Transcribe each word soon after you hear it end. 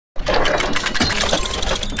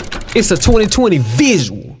It's a 2020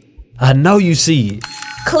 visual. I know you see it.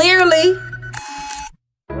 Clearly.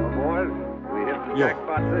 Boys, we hit the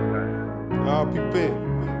jackpot this time. RP Pet.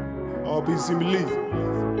 RP See Me Lee.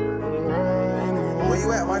 Where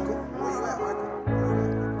you at, Michael? Where you at, Michael?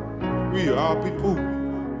 We RP Pooh.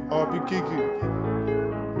 RP Kiki.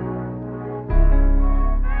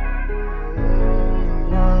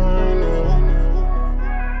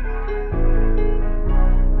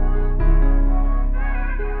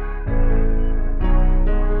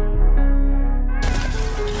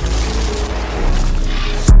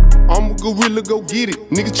 I'm a gorilla, go get it.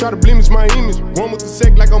 Niggas try to blemish my image. Run with the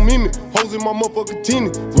sack like I'm in it. Hoes in my motherfucking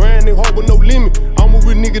tennis. Grinding hard with no limit. I'm a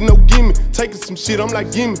real nigga, no gimme. Taking some shit, I'm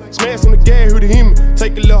like gimme. Smash on the gas, hear the him.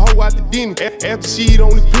 Take a little hoe out the dinner. After she eat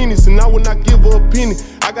on the penis, and I will not give her a penny.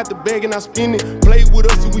 I got the bag and I spin it. Play with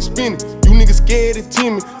us till we spin it. You niggas scared and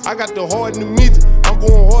timid. I got the heart in the midget. I'm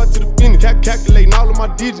going hard to the finish. Calculating all of my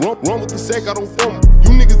digits. Run with the sack, I don't fumble.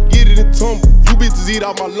 You niggas get it and tumble. You bitches eat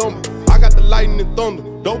out my lumber. I got the lightning and thunder.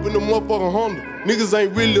 Dope in the motherfucking Honda. Niggas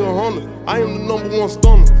ain't really a Honda. I am the #1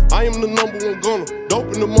 stunner. I am the #1 gunner.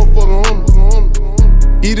 Dope in the motherfucking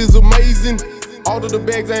Honda. It is amazing, all of the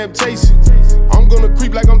bags I am chasing. I'm gonna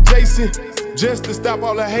creep like I'm Jason, just to stop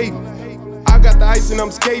all the hating. I got the ice and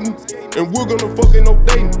I'm skating, and we're gonna fucking no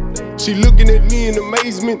dating. She looking at me in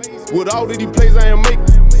amazement, with all of these plays I am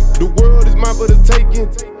making. The world is mine for the taking,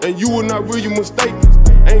 and you are not real, you mistaken.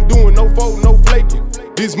 Ain't doing no fold, no flaking.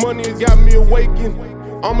 This money has got me awakened.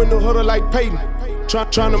 I'm in the huddle like Peyton,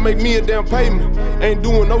 trying to make me a damn payment. Ain't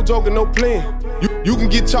doing no joking, no playing. You can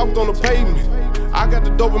get chalked on the pavement. I got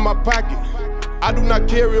the dope in my pocket. I do not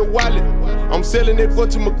carry a wallet. I'm selling it for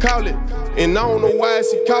whatchamacallit, and I don't know why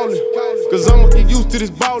is he calling. Cause I'ma get used to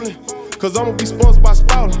this ballin'. Cause I'ma be sponsored by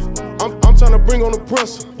Spalding. I'm trying to bring on the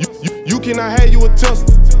pressure. You cannot have you a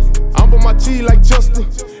tester. I'm on my cheese like Chester,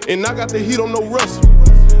 and I got the heat on no wrestle.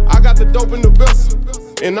 I got the dope in the vessel,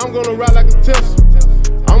 and I'm gonna ride like a Tesla.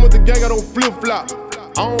 I'm with the gang, I don't flip-flop.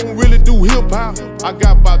 I don't really do hip-hop. I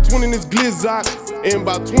got about 20 in this Glizzard and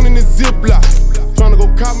about 20 in this Ziploc. Tryna go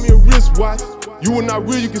cop me a wristwatch. You are not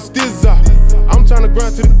real, you can stiz out. I'm tryna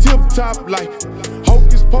grind to the tip-top like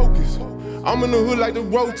hocus pocus. I'm in the hood like the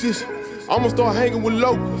roaches. I'ma start hanging with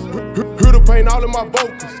locals. Hear the pain all in my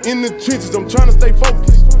vocals. In the trenches, I'm tryna stay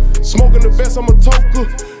focused. Smoking the best, I'm a toker.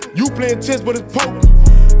 You playing chess, but it's poker.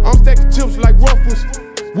 I'm stacking chips like Ruffles,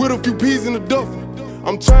 with a few peas in the duffel.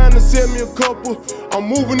 I'm trying to sell me a couple. I'm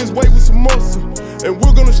moving this way with some muscle, and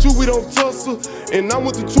we're gonna shoot, we don't tussle. And I'm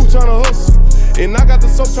with the truth trying to hustle, and I got the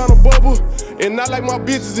soap trying to bubble, and I like my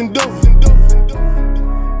bitches in double.